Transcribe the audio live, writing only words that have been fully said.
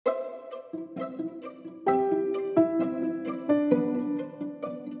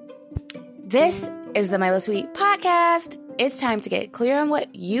This is the Milo Sweet Podcast. It's time to get clear on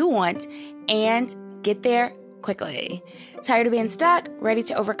what you want and get there quickly. Tired of being stuck? Ready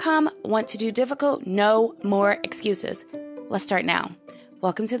to overcome? Want to do difficult? No more excuses. Let's start now.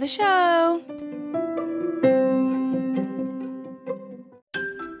 Welcome to the show.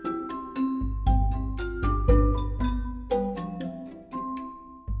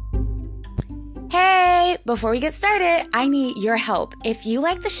 Hey, before we get started, I need your help. If you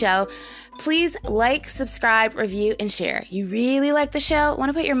like the show, please like, subscribe, review, and share. You really like the show? Want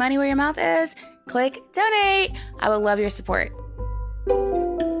to put your money where your mouth is? Click donate. I would love your support.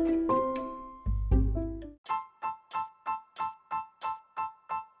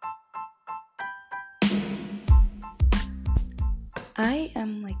 I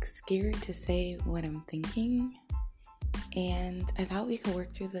am scared to say what I'm thinking, and I thought we could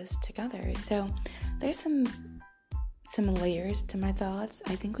work through this together. So there's some layers to my thoughts.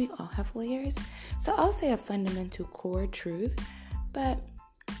 I think we all have layers. So I'll say a fundamental core truth, but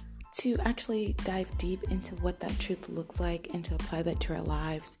to actually dive deep into what that truth looks like and to apply that to our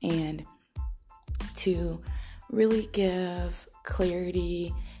lives and to really give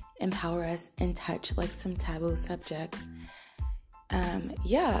clarity, empower us, and touch some taboo subjects.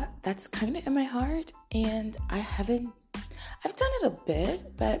 That's kind of in my heart, and I've done it a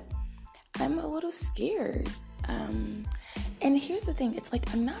bit, but I'm a little scared. And here's the thing, it's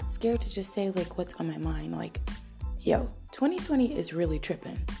I'm not scared to just say what's on my mind. 2020 is really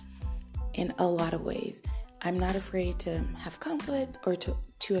tripping in a lot of ways. I'm not afraid to have conflict or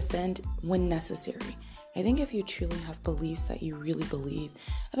to offend when necessary. I think if you truly have beliefs that you really believe,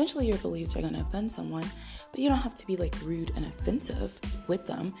 eventually your beliefs are going to offend someone, but you don't have to be rude and offensive with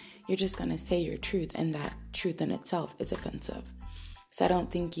them. You're just going to say your truth, and that truth in itself is offensive. So I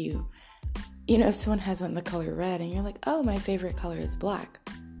don't think if someone has on the color red and you're oh, my favorite color is black,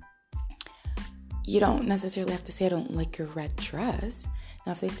 you don't necessarily have to say, I don't like your red dress.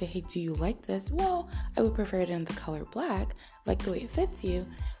 Now, if they say, hey, do you like this? Well, I would prefer it in the color black, the way it fits you.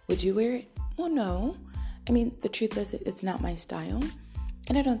 Would you wear it? Well, no. I mean, the truth is, it's not my style,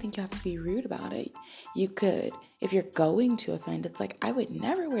 and I don't think you have to be rude about it. You could, if you're going to offend, it's I would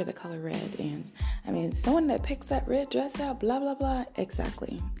never wear the color red, and someone that picks that red dress out, blah, blah, blah,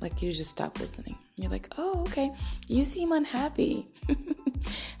 exactly. You just stop listening. You're oh, okay, you seem unhappy.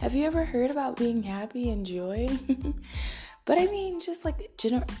 Have you ever heard about being happy and joy? But just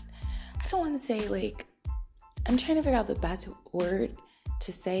general, I don't want to say I'm trying to figure out the best word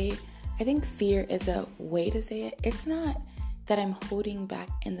to say. I think fear is a way to say it. It's not that I'm holding back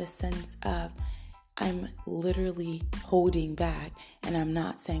in the sense of I'm literally holding back and I'm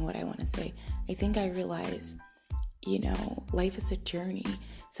not saying what I want to say. I think I realize, life is a journey.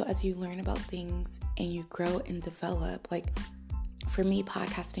 So as you learn about things and you grow and develop, for me,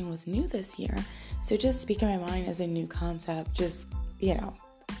 podcasting was new this year. So just speaking my mind is a new concept. Just,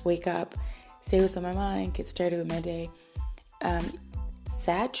 wake up, say what's on my mind, get started with my day.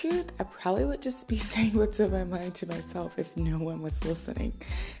 Sad truth, I probably would just be saying what's on my mind to myself if no one was listening.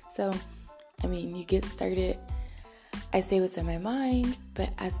 So, you get started, I say what's on my mind, but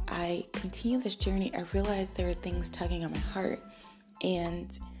as I continue this journey, I realize there are things tugging on my heart,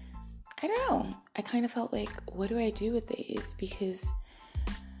 and I don't know, I kind of felt what do I do with these? Because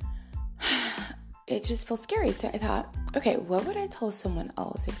it just felt scary. So I thought, okay, what would I tell someone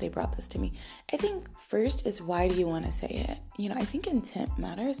else if they brought this to me? I think first is, why do you want to say it? I think intent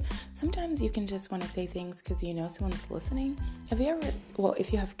matters. Sometimes you can just want to say things because someone's listening. Have you ever,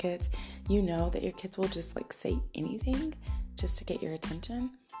 if you have kids, that your kids will just say anything just to get your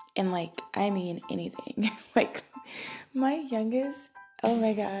attention. And anything. My youngest, oh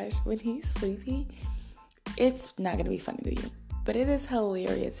my gosh, when he's sleepy, it's not going to be funny to you. But it is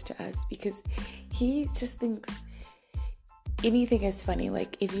hilarious to us because he just thinks anything is funny.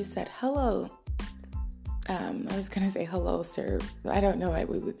 If you said, hello, I was going to say, hello, sir. I don't know why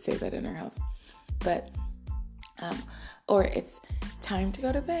we would say that in our house. But, or it's time to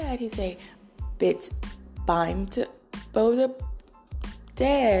go to bed. He'd say, it's time to go to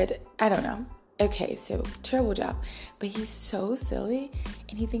bed. I don't know. Okay, so terrible job. But he's so silly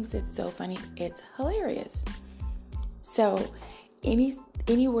and he thinks it's so funny. It's hilarious. So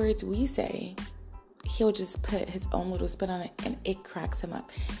any words we say, he'll just put his own little spin on it and it cracks him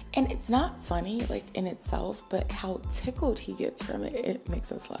up. And it's not funny in itself, but how tickled he gets from it, it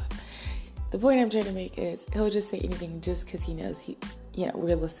makes us laugh. The point I'm trying to make is he'll just say anything just because he knows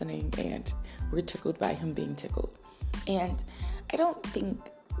we're listening and we're tickled by him being tickled. And I don't think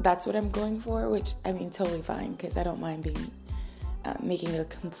that's what I'm going for, which totally fine because I don't mind being making a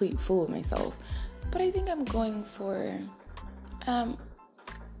complete fool of myself. But I think I'm going for, can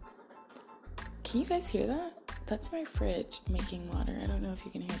you guys hear that? That's my fridge making water. I don't know if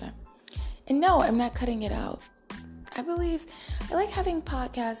you can hear that. And no, I'm not cutting it out. I like having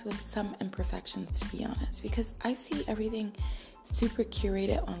podcasts with some imperfections, to be honest, because I see everything super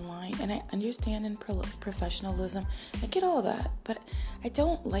curated online, and I understand in professionalism. I get all that, but I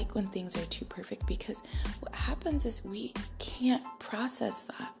don't like when things are too perfect, because what happens is we can't process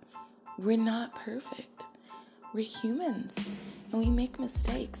that. We're not perfect. We're humans, and we make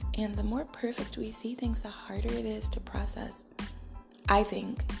mistakes, and the more perfect we see things, the harder it is to process, I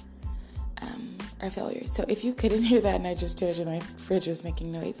think, our failures. So if you couldn't hear that and I just told you my fridge was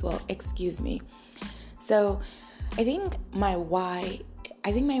making noise, well, excuse me. So I think my why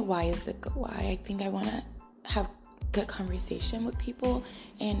is a good why. I think I want to have good conversation with people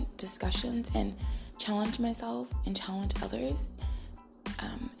and discussions and challenge myself and challenge others,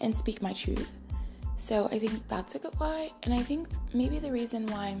 and speak my truth. So I think that's a good why. And I think maybe the reason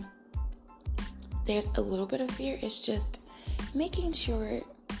why there's a little bit of fear is just making sure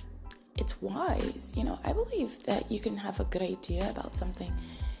it's wise. I believe that you can have a good idea about something,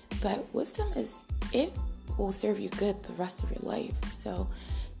 but wisdom it will serve you good the rest of your life. So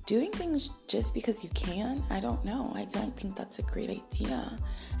doing things just because you can, I don't know. I don't think that's a great idea.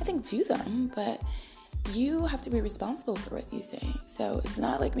 I think do them, but you have to be responsible for what you say. So it's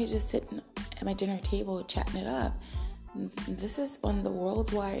not like me just sitting at my dinner table chatting it up. This is on the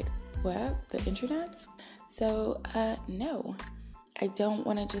World Wide Web, the internet. So no, I don't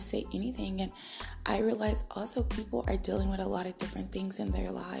want to just say anything. And I realize also people are dealing with a lot of different things in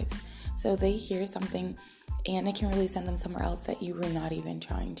their lives. So they hear something and it can really send them somewhere else that you were not even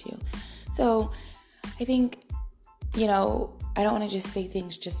trying to. So I think, I don't want to just say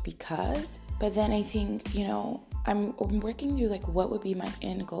things just because, but then I think, I'm working through like what would be my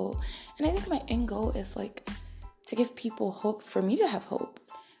end goal. And I think my end goal is like to give people hope, for me to have hope,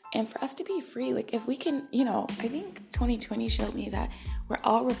 and for us to be free. Like if we can, I think 2020 showed me that we're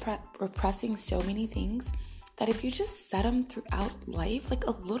all repressing so many things that if you just set them throughout life, like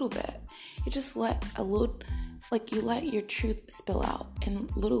a little bit, you just let you let your truth spill out in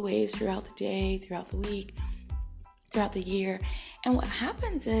little ways throughout the day, throughout the week, throughout the year. And what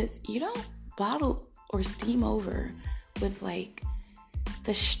happens is you don't bottle or steam over with like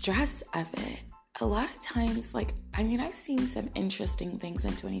the stress of it. A lot of times, I've seen some interesting things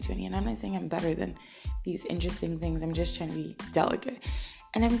in 2020, and I'm not saying I'm better than these interesting things. I'm just trying to be delicate.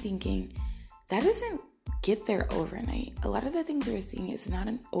 And I'm thinking, that doesn't get there overnight. A lot of the things we're seeing is not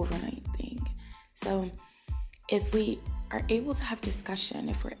an overnight thing. So if we are able to have discussion,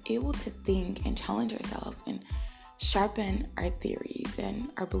 if we're able to think and challenge ourselves and sharpen our theories and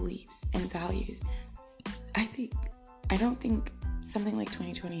our beliefs and values, I don't think something like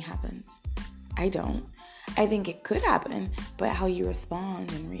 2020 happens. I don't. I think it could happen, but how you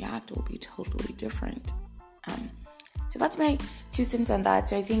respond and react will be totally different. So that's my 2 cents on that.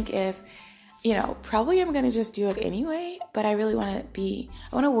 So I think if, probably I'm going to just do it anyway, but I really want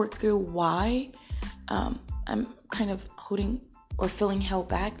to work through why I'm kind of holding or feeling held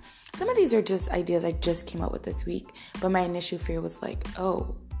back. Some of these are just ideas I just came up with this week, but my initial fear was like,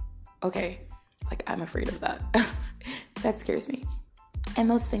 oh, okay, like I'm afraid of that. That scares me. And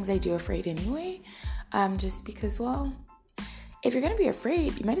most things I do afraid anyway, just because, well, if you're going to be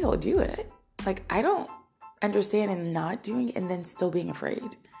afraid, you might as well do it. Like, I don't understand in not doing it and then still being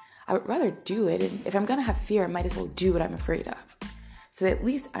afraid. I would rather do it. And if I'm going to have fear, I might as well do what I'm afraid of. So at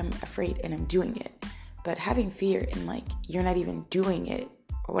least I'm afraid and I'm doing it. But having fear and like, you're not even doing it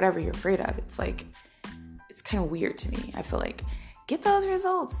or whatever you're afraid of, it's like, it's kind of weird to me. I feel like, get those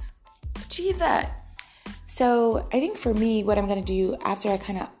results, achieve that. So I think for me, what I'm going to do after I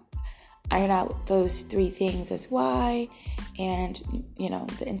kind of iron out those 3 things is why, and,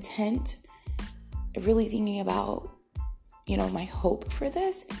 the intent, really thinking about, my hope for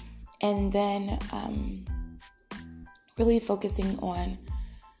this, and then really focusing on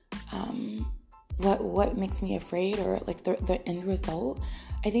what makes me afraid, or like the end result.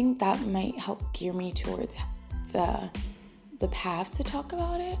 I think that might help gear me towards the path to talk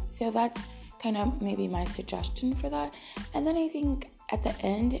about it. So that's kind of maybe my suggestion for that. And then I think at the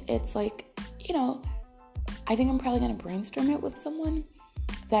end, it's like, I think I'm probably going to brainstorm it with someone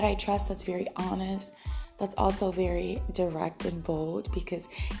that I trust, that's very honest, that's also very direct and bold, because,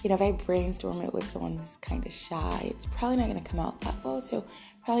 if I brainstorm it with someone who's kind of shy, it's probably not going to come out that well. So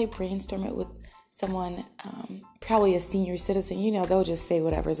probably brainstorm it with someone, probably a senior citizen, they'll just say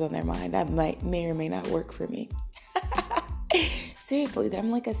whatever's on their mind. That may or may not work for me. Seriously,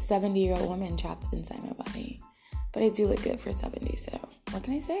 I'm like a 70-year-old woman trapped inside my body. but I do look good for 70, so what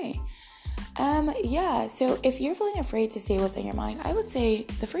can I say? Yeah, so if you're feeling afraid to say what's on your mind, I would say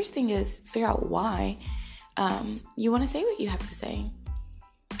the first thing is figure out why you want to say what you have to say.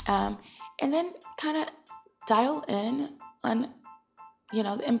 And then kind of dial in on,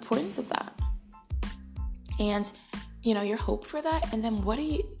 the importance of that. And, your hope for that. And then what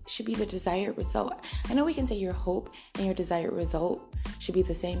should be the desired result? I know we can say your hope and your desired result should be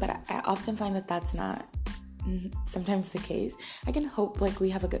the same, but I often find that that's not sometimes the case. I can hope like we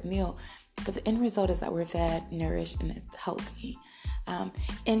have a good meal, but the end result is that we're fed, nourished, and it's healthy.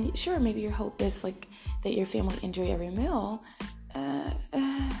 And sure, maybe your hope is like that your family enjoy every meal.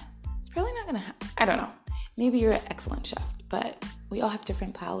 It's probably not gonna happen. I don't know. Maybe you're an excellent chef, but we all have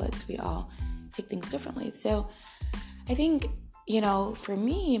different palates. We all take things differently. So I think, for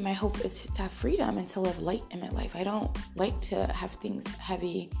me, my hope is to have freedom and to live light in my life. I don't like to have things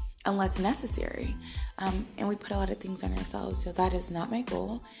heavy unless necessary. And we put a lot of things on ourselves. So that is not my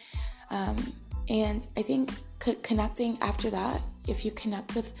goal. And I think connecting after that, if you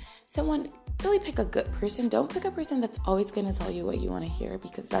connect with someone, really pick a good person. Don't pick a person that's always going to tell you what you want to hear,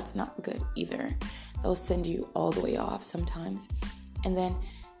 because that's not good either. They'll send you all the way off sometimes. And then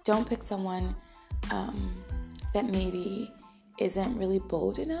don't pick someone that maybe isn't really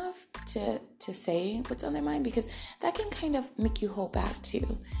bold enough to say what's on their mind, because that can kind of make you hold back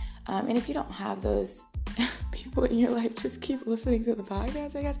too. And if you don't have those people in your life, just keep listening to the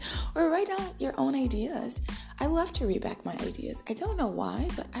podcast, I guess, or write down your own ideas. I love to read back my ideas. I don't know why,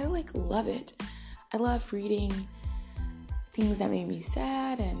 but I love it. I love reading things that made me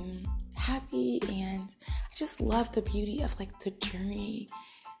sad and happy, and I just love the beauty of the journey.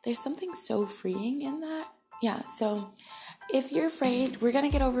 There's something so freeing in that. Yeah, so if you're afraid, we're going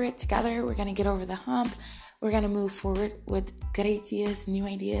to get over it together. We're going to get over the hump. We're going to move forward with good ideas, new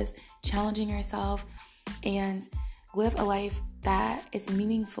ideas, challenging ourselves, and live a life that is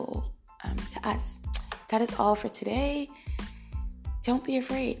meaningful to us. That is all for today. Don't be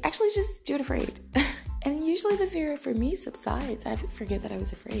afraid. Actually, just do it afraid. And usually the fear for me subsides. I forget that I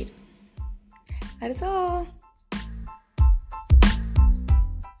was afraid. That is all.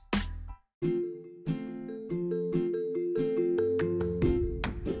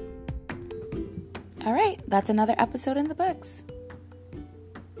 All right, that's another episode in the books.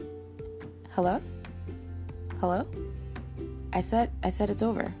 Hello? I said it's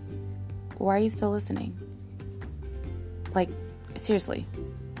over. Why are you still listening? Seriously,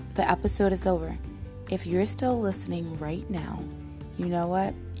 the episode is over. If you're still listening right now, you know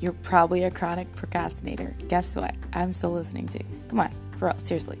what? You're probably a chronic procrastinator. Guess what? I'm still listening to. Come on, for real,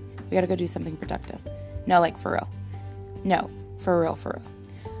 seriously. We gotta go do something productive. No, for real. No, for real.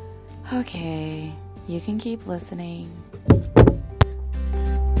 Okay, you can keep listening.